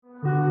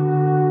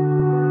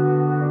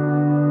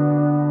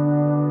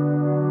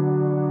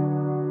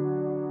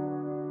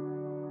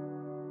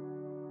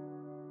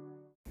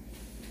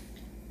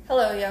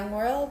young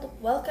world.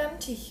 Welcome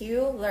to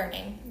Hue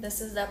Learning.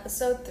 This is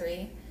episode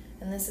 3,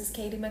 and this is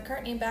Katie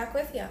McCartney back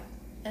with you.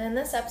 And in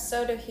this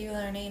episode of Hue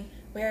Learning,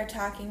 we are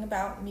talking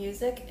about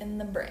music in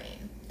the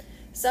brain.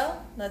 So,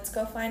 let's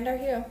go find our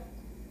Hue.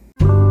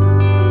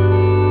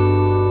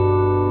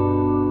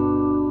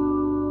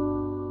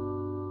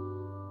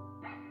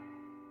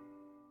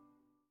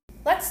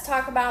 Let's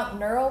talk about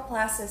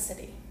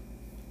neuroplasticity.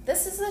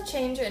 This is the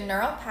change in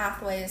neural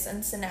pathways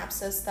and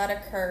synapses that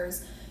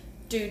occurs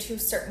due to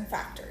certain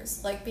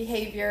factors like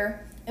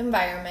behavior,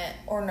 environment,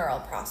 or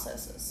neural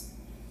processes.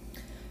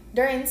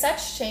 During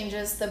such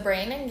changes, the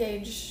brain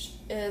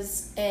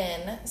engages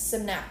in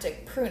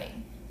synaptic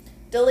pruning,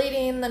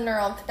 deleting the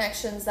neural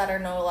connections that are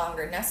no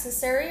longer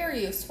necessary or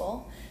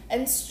useful,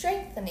 and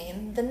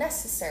strengthening the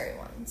necessary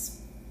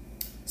ones.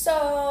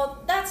 So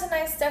that's a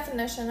nice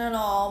definition and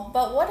all,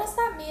 but what does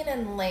that mean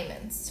in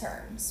layman's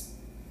terms?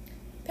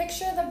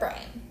 Picture the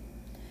brain.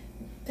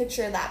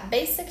 Picture that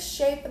basic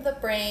shape of the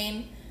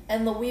brain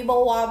and the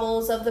weeble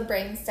wobbles of the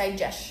brain's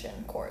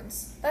digestion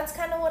cords. That's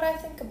kind of what I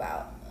think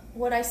about,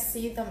 what I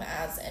see them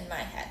as in my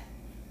head.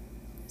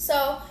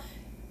 So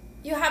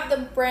you have the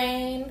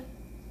brain,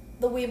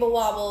 the weeble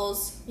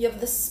wobbles, you have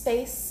the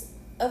space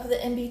of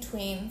the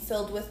in-between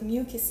filled with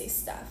mucousy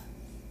stuff.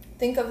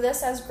 Think of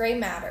this as gray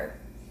matter.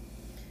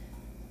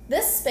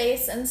 This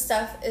space and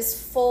stuff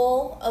is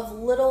full of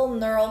little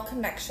neural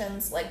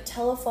connections like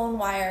telephone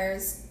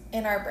wires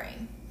in our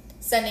brain,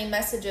 sending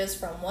messages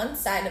from one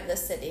side of the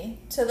city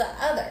to the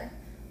other,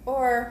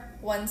 or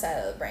one side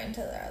of the brain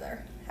to the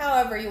other,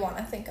 however you want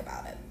to think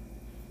about it.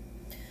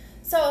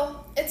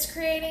 So it's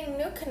creating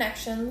new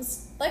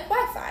connections like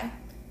Wi-Fi.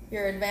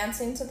 You're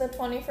advancing to the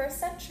 21st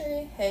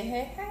century. Hey,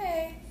 hey,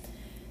 hey.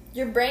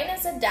 Your brain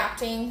is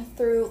adapting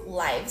through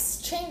life's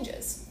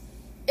changes.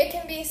 It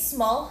can be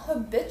small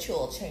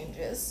habitual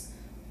changes,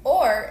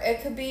 or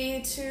it could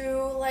be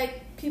to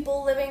like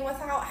people living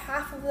without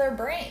half of their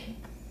brain.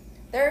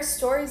 There are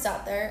stories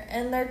out there,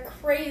 and they're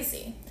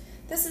crazy.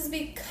 This is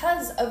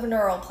because of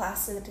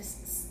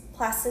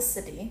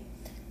neuroplasticity,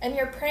 and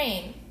your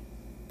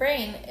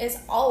brain is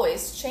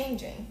always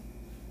changing.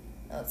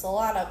 That's a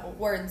lot of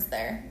words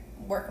there,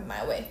 working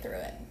my way through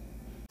it.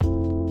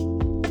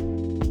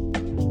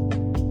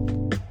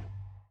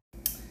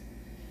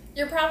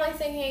 You're probably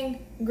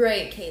thinking,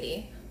 great,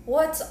 Katie,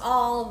 what's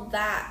all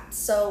that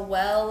so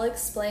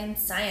well-explained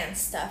science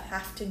stuff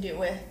have to do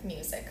with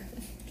music?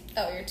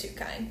 Oh, you're too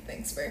kind.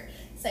 Thanks for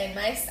saying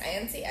my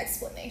sciencey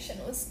explanation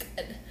was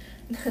good.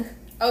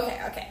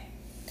 Okay.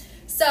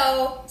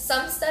 So,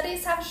 some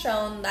studies have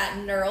shown that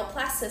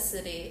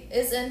neuroplasticity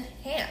is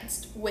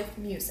enhanced with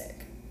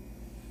music.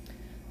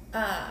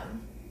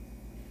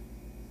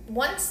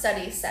 One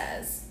study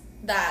says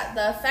that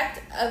the effect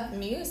of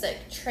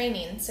music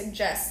training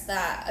suggests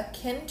that,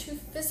 akin to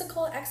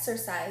physical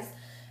exercise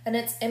and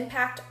its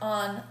impact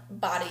on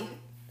body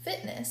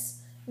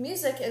fitness,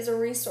 music is a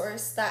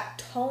resource that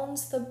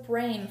tones the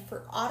brain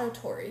for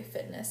auditory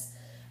fitness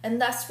and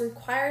thus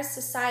requires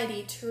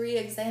society to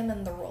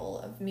re-examine the role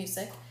of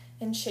music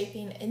in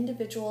shaping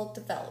individual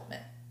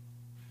development.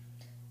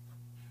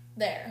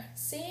 There,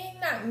 seeing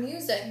that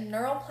music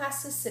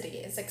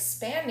neuroplasticity is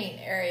expanding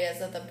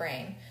areas of the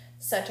brain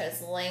such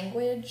as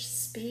language,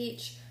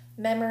 speech,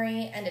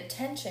 memory, and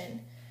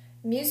attention,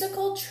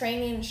 musical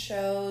training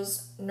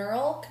shows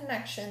neural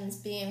connections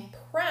being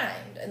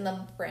primed in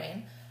the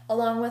brain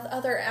along with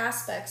other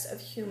aspects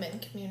of human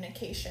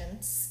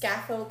communication,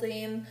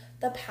 scaffolding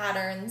the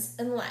patterns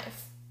in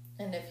life.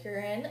 And if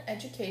you're in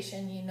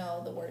education, you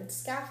know the word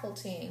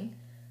scaffolding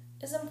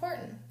is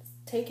important.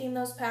 Taking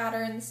those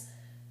patterns,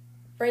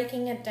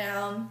 breaking it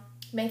down,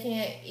 making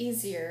it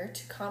easier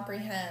to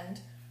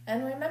comprehend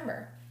and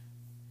remember.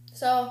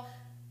 So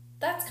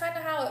that's kind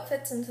of how it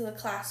fits into the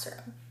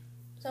classroom.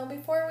 So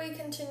before we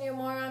continue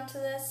more onto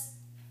this,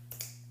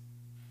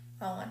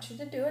 I want you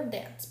to do a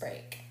dance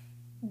break.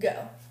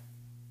 Go.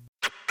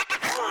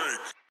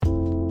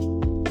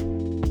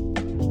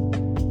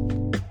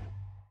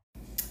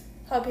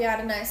 Hope you had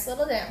a nice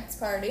little dance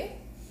party.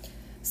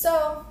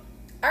 So,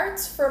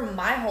 arts for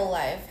my whole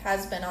life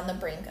has been on the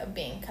brink of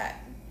being cut.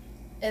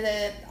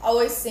 It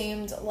always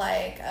seemed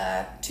like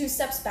 2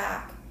 steps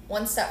back,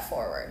 1 step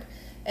forward,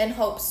 in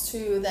hopes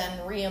to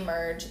then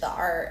re-emerge the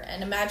art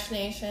and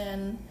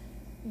imagination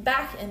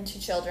back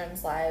into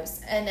children's lives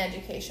and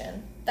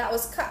education that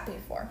was cut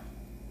before.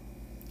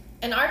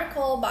 An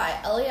article by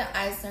Elliot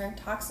Eisner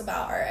talks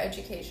about our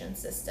education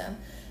system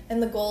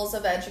and the goals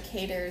of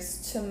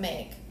educators to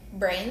make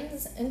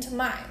brains into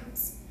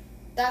minds.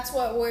 That's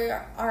what we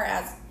are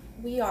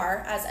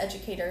as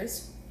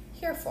educators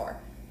here for,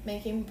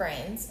 making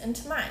brains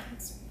into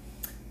minds.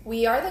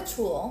 We are the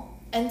tool,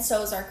 and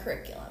so is our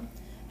curriculum.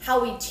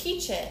 How we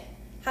teach it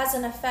has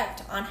an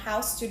effect on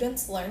how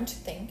students learn to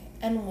think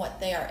and what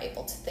they are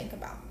able to think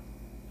about.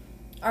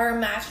 Our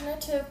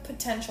imaginative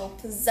potential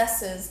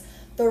possesses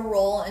the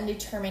role in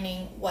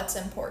determining what's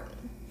important.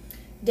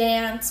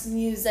 Dance,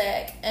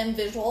 music, and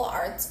visual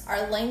arts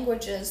are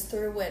languages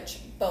through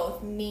which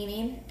both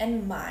meaning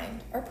and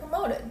mind are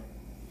promoted.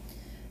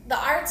 The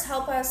arts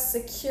help us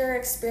secure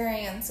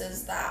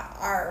experiences that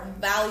are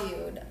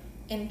valued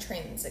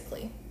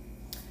intrinsically.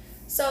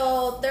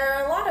 So there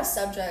are a lot of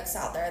subjects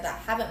out there that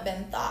haven't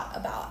been thought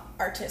about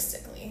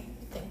artistically.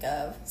 Think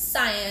of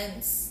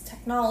science,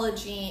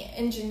 technology,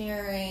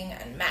 engineering,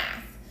 and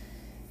math.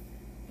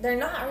 They're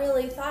not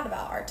really thought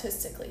about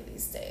artistically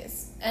these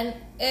days. And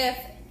if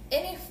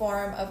any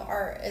form of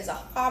art is a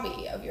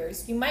hobby of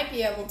yours, you might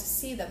be able to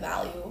see the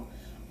value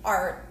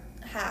art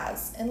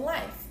has in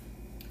life.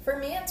 For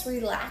me, it's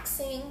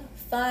relaxing,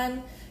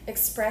 fun,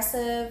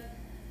 expressive,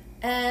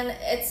 and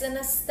it's an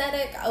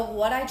aesthetic of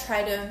what I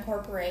try to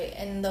incorporate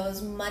in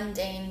those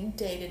mundane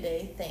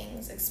day-to-day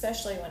things,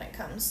 especially when it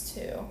comes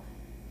to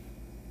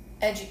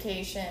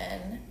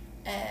education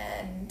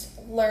and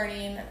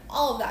learning and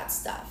all of that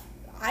stuff.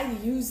 I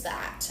use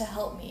that to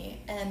help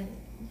me and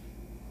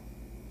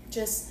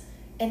just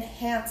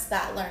enhance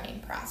that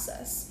learning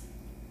process.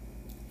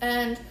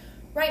 And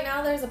right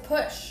now there's a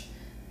push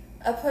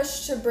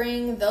to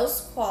bring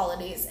those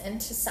qualities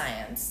into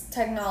science,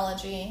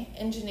 technology,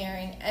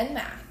 engineering, and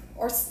math,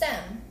 or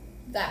STEM,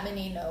 that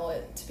many know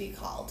it to be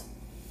called.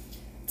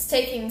 It's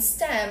taking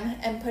STEM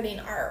and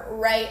putting art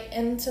right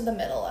into the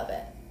middle of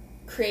it,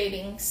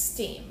 creating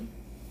STEAM.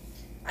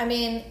 I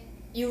mean,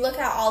 you look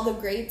at all the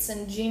greats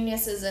and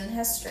geniuses in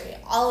history,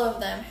 all of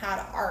them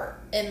had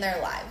art in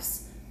their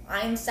lives.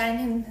 Einstein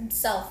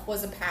himself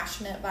was a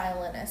passionate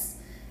violinist.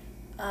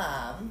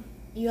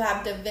 You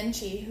have Da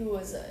Vinci, who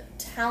was a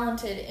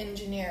talented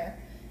engineer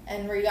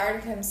and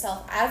regarded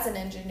himself as an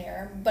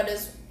engineer, but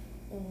is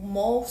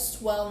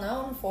most well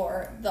known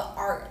for the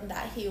art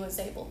that he was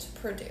able to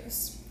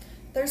produce.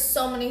 There's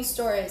so many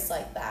stories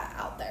like that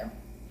out there.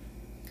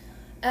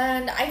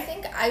 And I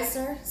think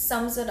Eisner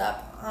sums it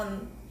up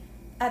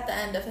at the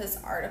end of his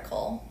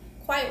article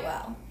quite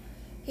well.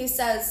 He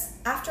says,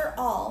 "After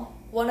all,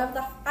 one of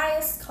the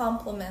highest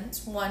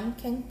compliments one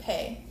can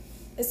pay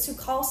is to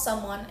call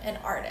someone an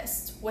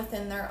artist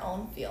within their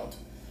own field,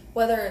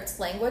 whether it's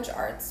language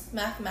arts,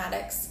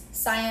 mathematics,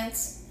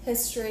 science,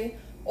 history,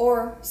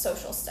 or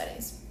social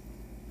studies.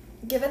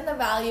 Given the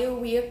value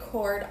we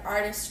accord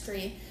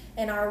artistry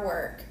in our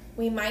work,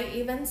 we might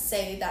even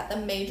say that the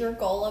major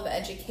goal of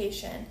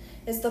education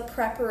is the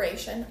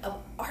preparation of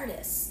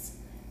artists,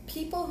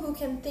 people who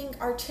can think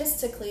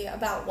artistically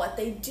about what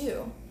they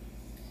do.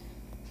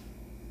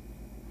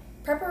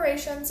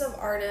 Preparations of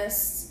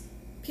artists,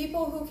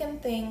 people who can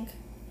think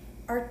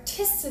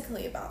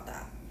artistically about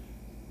that.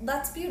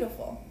 That's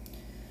beautiful.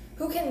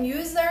 Who can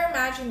use their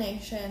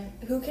imagination,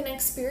 who can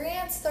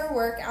experience their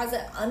work as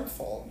it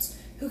unfolds,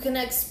 who can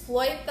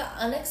exploit the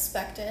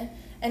unexpected,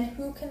 and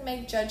who can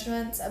make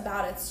judgments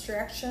about its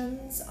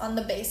directions on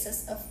the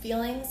basis of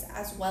feelings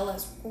as well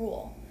as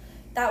rule.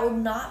 That would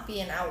not be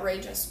an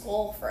outrageous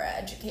goal for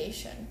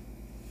education."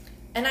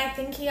 And I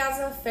think he has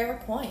a fair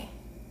point.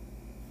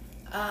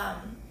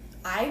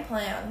 I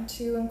plan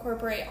to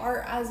incorporate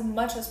art as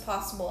much as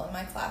possible in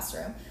my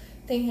classroom,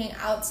 thinking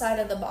outside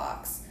of the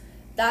box.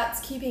 That's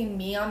keeping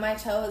me on my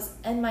toes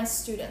and my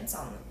students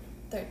on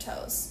their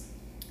toes.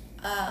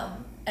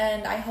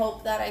 And I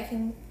hope that I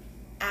can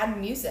add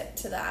music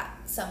to that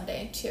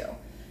someday too.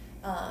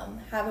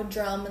 Have a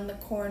drum in the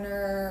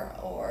corner,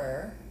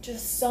 or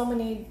just so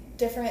many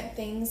different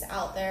things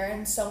out there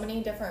and so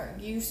many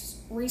different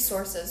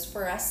resources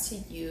for us to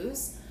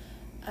use,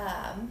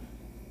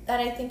 that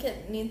I think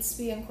it needs to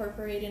be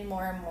incorporated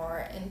more and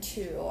more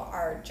into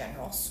our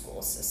general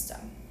school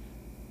system.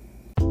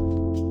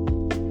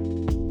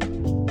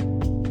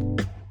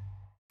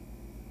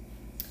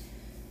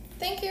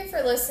 Thank you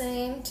for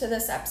listening to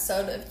this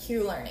episode of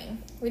Q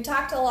Learning. We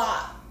talked a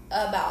lot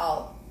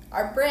about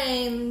our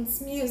brains,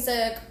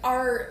 music,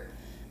 art,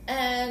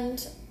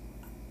 and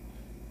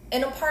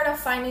a part of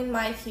finding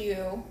my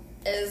Q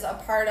is a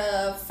part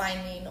of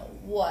finding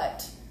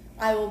what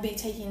I will be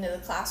taking to the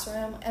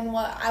classroom and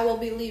what I will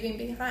be leaving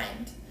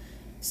behind.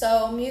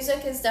 So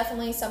music is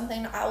definitely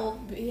something I will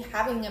be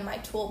having in my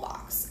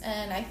toolbox,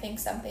 and I think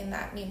something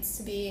that needs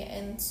to be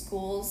in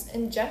schools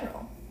in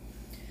general.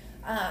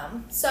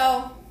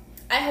 So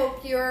I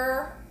hope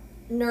your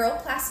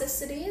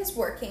neuroplasticity is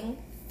working,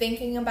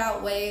 thinking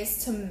about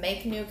ways to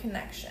make new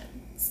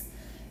connections.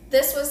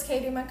 This was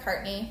Katie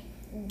McCartney.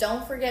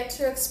 Don't forget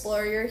to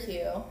explore your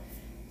hue.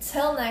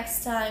 Till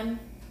next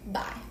time,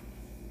 bye.